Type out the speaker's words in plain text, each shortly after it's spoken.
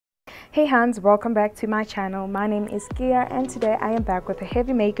Hey Hans, welcome back to my channel. My name is Kia and today I am back with a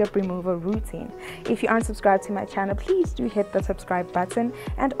heavy makeup removal routine. If you aren't subscribed to my channel, please do hit the subscribe button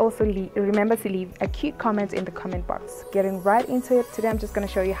and also remember to leave a cute comment in the comment box. Getting right into it, today I'm just going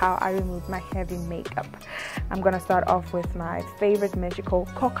to show you how I remove my heavy makeup. I'm going to start off with my favorite magical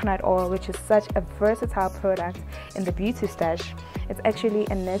coconut oil, which is such a versatile product in the beauty stash. It's actually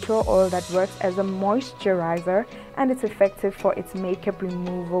a natural oil that works as a moisturizer and it's effective for its makeup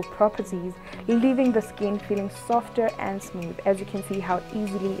removal properties, leaving the skin feeling softer and smooth. As you can see how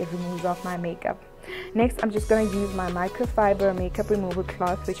easily it removes off my makeup. Next, I'm just going to use my microfiber makeup removal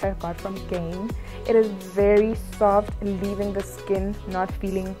cloth, which I got from Game. It is very soft, leaving the skin not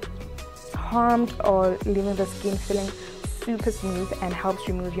feeling harmed or leaving the skin feeling super smooth, and helps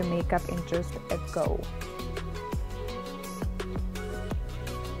remove your makeup in just a go.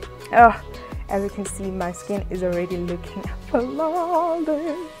 Oh, as you can see, my skin is already looking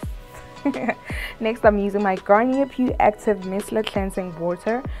flawless. Next, I'm using my Garnier Pure Active Micellar Cleansing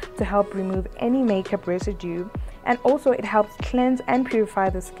Water to help remove any makeup residue, and also it helps cleanse and purify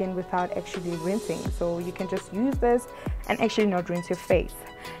the skin without actually rinsing, so you can just use this and actually not rinse your face.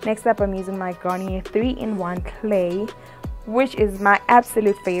 Next up, I'm using my Garnier 3-in-1 Clay, which is my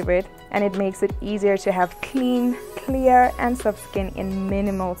absolute favorite, and it makes it easier to have clean, clear and soft skin in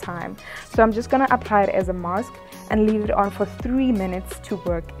minimal time. So I'm just gonna apply it as a mask and leave it on for 3 minutes to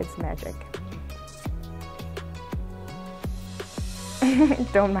work its magic.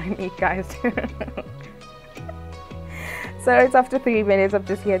 Don't mind me, guys. So it's after 3 minutes. I'm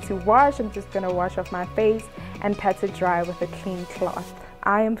just here to wash. I'm just gonna wash off my face and pat it dry with a clean cloth.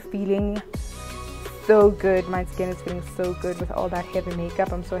 I am feeling so good. My skin is feeling so good with all that heavy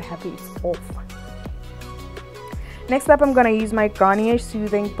makeup. I'm so happy it's off. Next up, I'm going to use my Garnier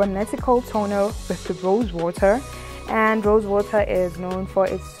Soothing Bonetical Toner with the rose water. And rose water is known for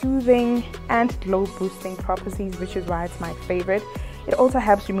its soothing and glow boosting properties, which is why it's my favorite. It also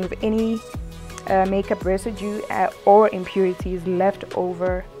helps remove any makeup residue or impurities left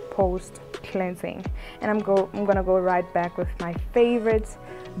over post cleansing. And I'm gonna go right back with my favorite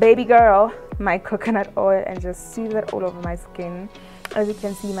baby girl, my coconut oil, and just soothe it all over my skin. As you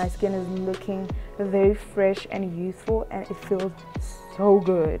can see, my skin is looking very fresh and youthful, and it feels so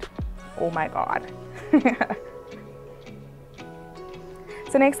good. Oh my god.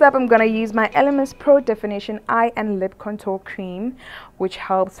 So next up, I'm gonna use my Elemis Pro Definition Eye and Lip Contour Cream, which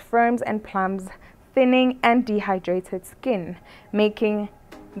helps firms and plumps thinning and dehydrated skin, making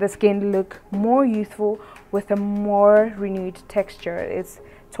the skin look more youthful with a more renewed texture. It's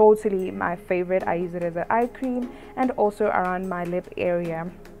totally my favorite. I use it as an eye cream and also around my lip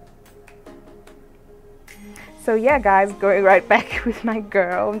area. So yeah guys, going right back with my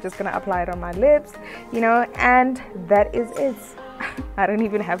girl. I'm just gonna apply it on my lips, you know, and that is it. I don't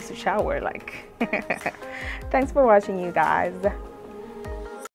even have to shower, like. Thanks for watching, you guys.